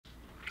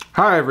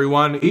Hi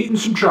everyone, eating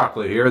some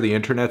chocolate here, the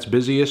internet's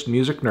busiest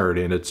music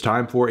nerd, and it's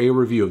time for a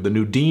review of the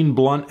new Dean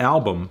Blunt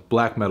album,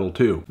 Black Metal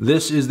 2.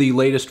 This is the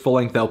latest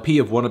full-length LP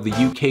of one of the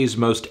UK's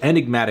most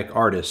enigmatic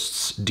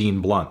artists, Dean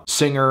Blunt.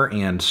 Singer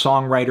and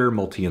songwriter,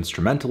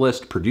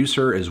 multi-instrumentalist,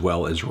 producer, as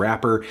well as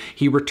rapper,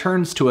 he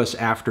returns to us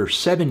after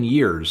 7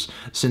 years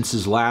since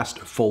his last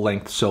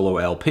full-length solo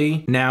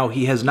LP. Now,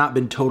 he has not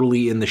been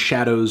totally in the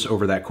shadows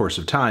over that course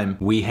of time.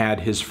 We had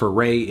his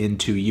foray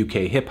into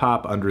UK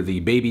hip-hop under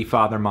the Baby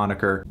Father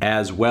moniker,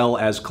 as well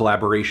as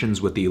collaborations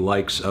with the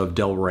likes of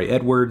Delroy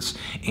Edwards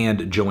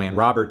and Joanne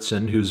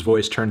Robertson, whose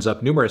voice turns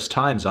up numerous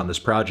times on this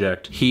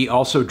project. He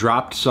also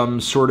dropped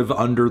some sort of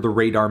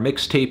under-the-radar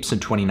mixtapes in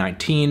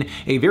 2019,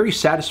 a very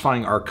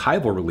satisfying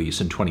archival release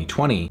in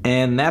 2020,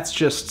 and that's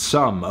just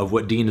some of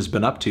what Dean has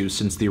been up to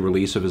since the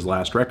release of his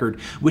last record,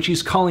 which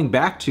he's calling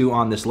back to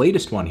on this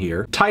latest one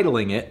here,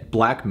 titling it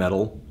Black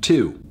Metal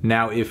 2.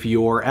 Now, if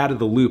you're out of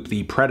the loop,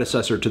 the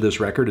predecessor to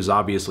this record is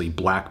obviously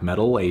Black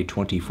Metal, a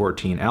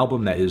 2014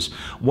 album that is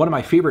one of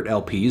my favorite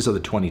LPs of the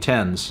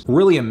 2010s.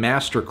 Really a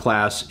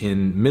masterclass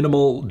in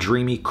minimal,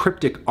 dreamy,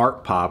 cryptic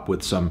art pop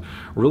with some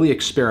really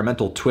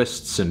experimental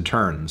twists and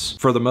turns.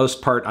 For the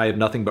most part, I have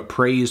nothing but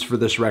praise for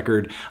this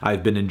record.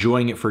 I've been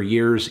enjoying it for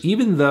years,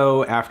 even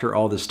though after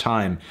all this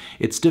time,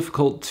 it's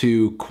difficult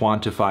to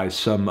quantify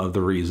some of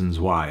the reasons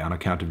why, on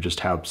account of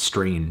just how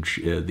strange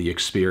the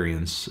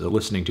experience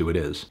listening to it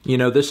is. You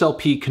know, this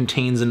LP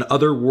contains an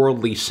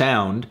otherworldly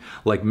sound,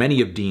 like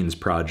many of Dean's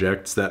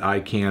projects, that I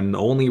can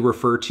only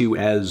refer to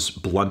as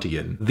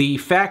Bluntian. The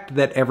fact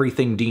that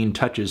everything Dean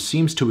touches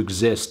seems to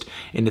exist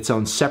in its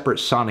own separate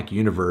sonic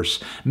universe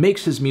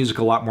makes his music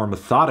a lot more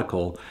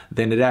methodical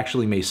than it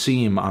actually may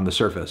seem on the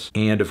surface.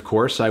 And of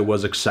course, I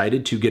was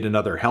excited to get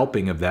another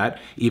helping of that,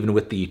 even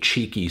with the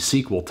cheeky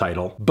sequel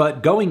title.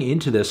 But going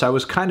into this, I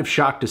was kind of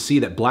shocked to see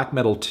that Black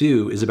Metal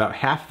 2 is about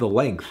half the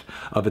length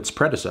of its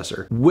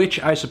predecessor, which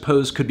I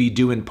suppose could be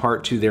due in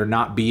part to there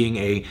not being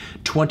a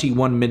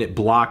 21-minute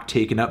block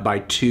taken up by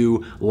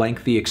two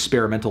lengthy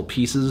experimental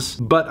pieces.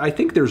 But I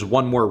think there's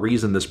one more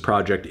reason this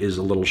project is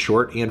a little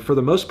short, and for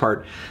the most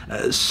part,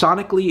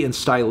 sonically and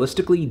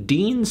stylistically,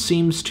 Dean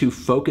seems to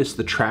focus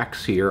the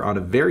tracks here on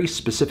a very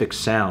specific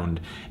sound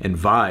and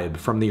vibe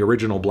from the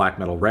original Black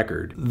Metal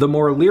record. The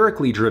more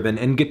lyrically driven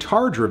and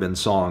guitar-driven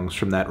songs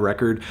from that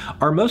record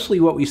are mostly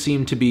what we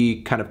seem to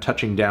be kind of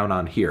touching down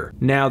on here.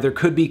 Now, there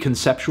could be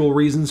conceptual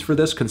reasons for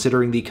this,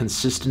 considering the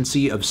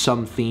consistency of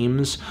some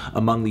themes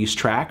among these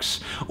tracks,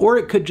 or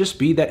it could just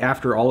be that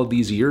after all of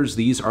these years,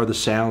 these are the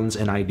sounds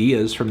and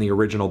ideas from the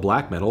original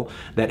Black Metal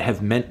that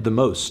have meant the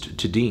most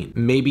to Dean.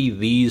 Maybe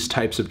these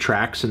types of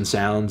tracks and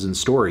sounds and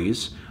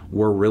stories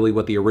were really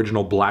what the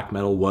original Black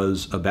Metal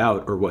was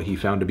about, or what he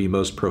found to be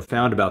most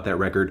profound about that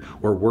record,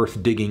 or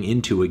worth digging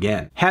into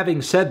again.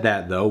 Having said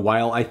that though,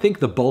 while I think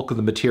the bulk of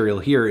the material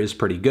here is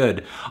pretty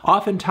good,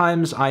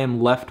 oftentimes I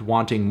am left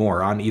wanting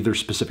more on either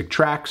specific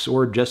tracks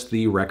or just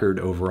the record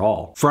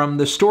overall. From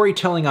the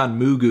storytelling on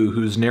Mugu,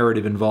 whose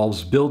narrative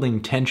involves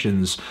building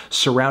tensions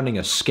surrounding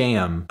a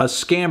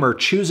scammer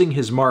choosing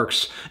his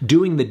marks,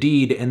 doing the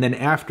deed, and then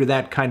after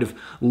that kind of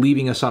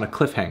leaving us on a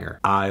cliffhanger.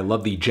 I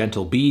love the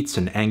gentle beats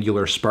and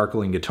angular sparkling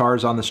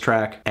guitars on this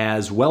track,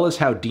 as well as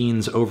how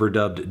Dean's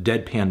overdubbed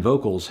deadpan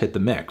vocals hit the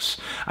mix.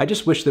 I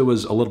just wish there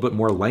was a little bit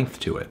more length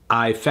to it.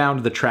 I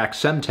found the track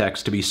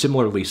Semtex to be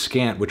similarly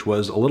scant, which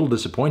was a little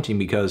disappointing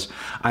because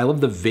I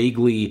love the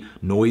vaguely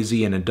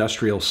noisy and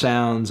industrial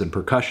sounds and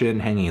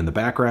percussion hanging in the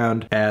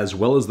background, as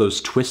well as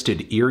those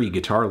twisted, eerie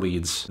guitar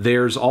leads.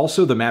 There's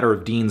also the matter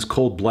of Dean's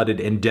cold-blooded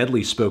and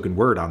deadly spoken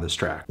word on this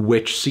track,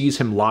 which sees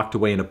him locked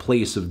away in a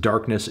place of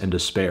darkness and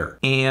despair.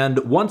 And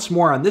once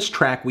more on this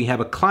track, we have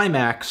a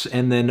climax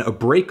and then a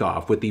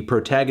break-off with the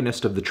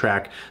protagonist of the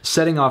track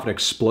setting off an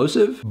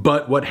explosive,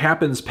 but what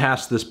happens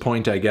past this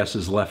point, I guess,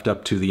 is left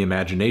up to the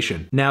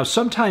imagination. Now,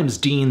 sometimes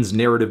Dean's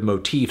narrative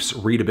motifs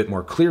read a bit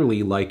more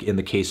clearly, like in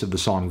the case of the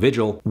song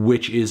VIGIL,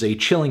 which is a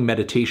chilling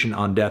meditation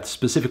on death,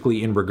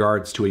 specifically in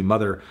regards to a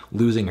mother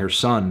losing her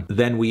son.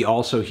 Then we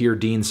also hear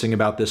Dean sing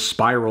about this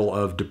spiral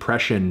of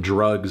depression,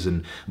 drugs,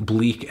 and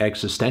bleak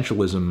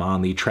existentialism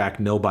on the track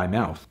Nil by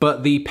Mouth.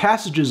 But the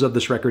passages of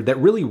this record that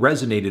really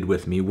resonated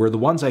with me were the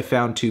ones I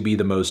found to be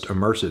the most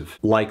immersive,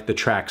 like the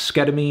track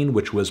SKETAMINE,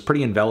 which was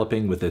pretty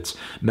enveloping with its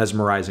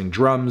mesmerizing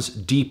drums,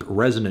 deep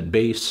resonant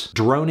bass,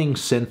 droning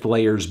synth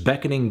layers,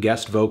 beckoning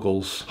guest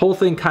vocals. Whole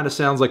thing kind of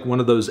sounds like one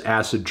of those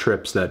acid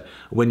trips that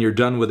when you're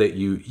done with it,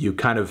 you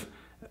kind of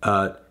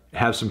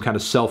have some kind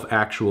of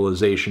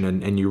self-actualization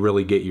and you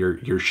really get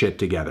your shit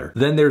together.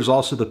 Then there's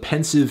also the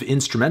pensive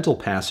instrumental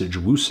passage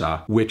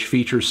WOOSAH, which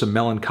features some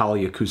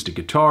melancholy acoustic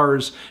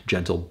guitars,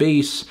 gentle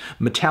bass,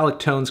 metallic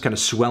tones kind of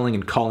swelling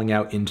and calling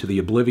out into the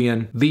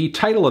oblivion. The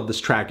title of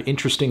this track,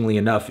 interestingly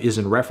enough, is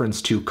in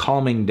reference to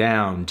calming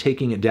down,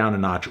 taking it down a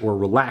notch, or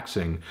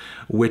relaxing,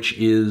 which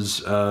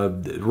is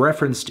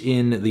referenced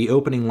in the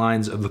opening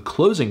lines of the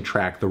closing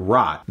track, The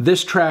Rot.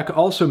 This track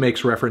also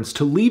makes reference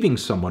to leaving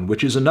someone,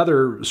 which is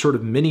another sort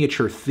of mini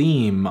miniature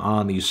theme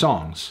on these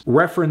songs.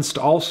 Referenced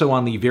also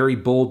on the very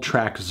bold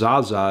track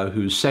ZAZA,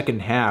 whose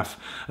second half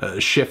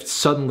shifts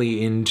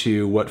suddenly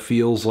into what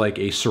feels like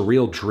a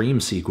surreal dream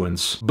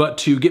sequence. But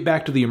to get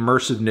back to the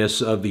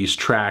immersiveness of these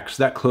tracks,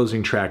 that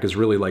closing track is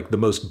really like the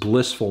most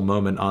blissful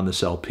moment on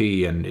this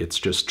LP, and it's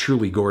just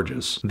truly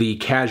gorgeous. The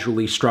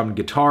casually strummed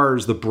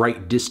guitars, the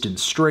bright distant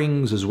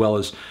strings, as well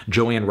as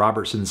Joanne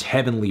Robertson's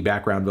heavenly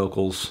background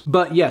vocals.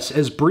 But yes,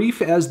 as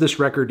brief as this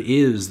record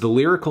is, the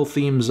lyrical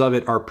themes of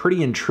it are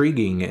pretty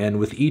intriguing, and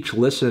with each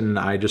listen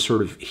I just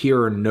sort of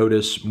hear and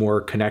notice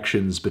more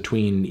connections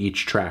between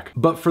each track.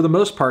 But for the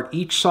most part,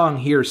 each song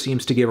here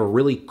seems to give a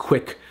really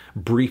quick,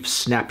 brief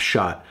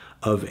snapshot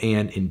of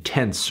an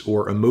intense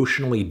or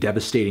emotionally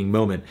devastating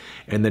moment,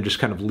 and then just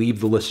kind of leave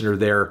the listener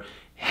there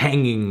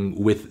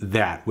hanging with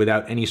that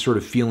without any sort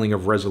of feeling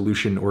of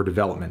resolution or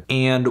development.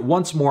 And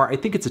once more, I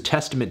think it's a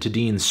testament to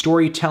Dean's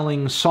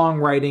storytelling,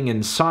 songwriting,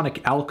 and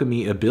sonic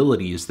alchemy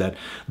abilities that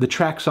the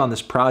tracks on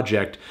this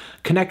project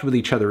connect with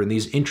each other in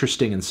these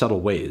interesting and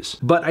subtle ways.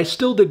 But I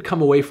still did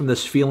come away from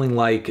this feeling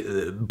like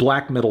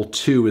Black Metal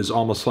 2 is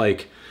almost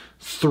like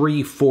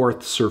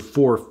 3/4 or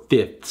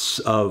 4/5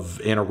 of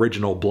an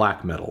original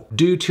black metal,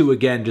 due to,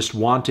 again, just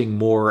wanting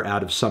more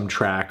out of some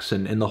tracks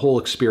and the whole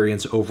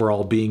experience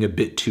overall being a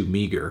bit too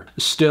meager.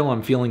 Still,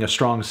 I'm feeling a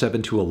strong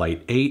 7 to a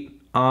light 8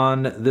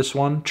 on this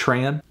one.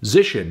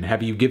 Transition,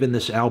 have you given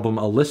this album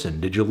a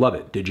listen? Did you love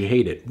it? Did you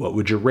hate it? What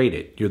would you rate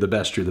it? You're the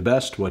best, you're the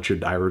best. What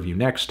should I review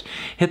next?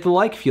 Hit the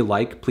like if you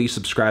like. Please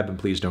subscribe and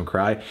please don't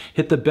cry.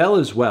 Hit the bell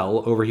as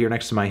well. Over here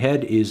next to my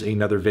head is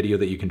another video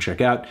that you can check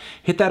out.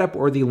 Hit that up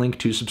or the link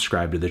to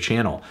subscribe to the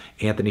channel.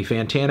 Anthony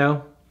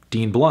Fantano,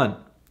 Dean Blunt,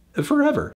 forever.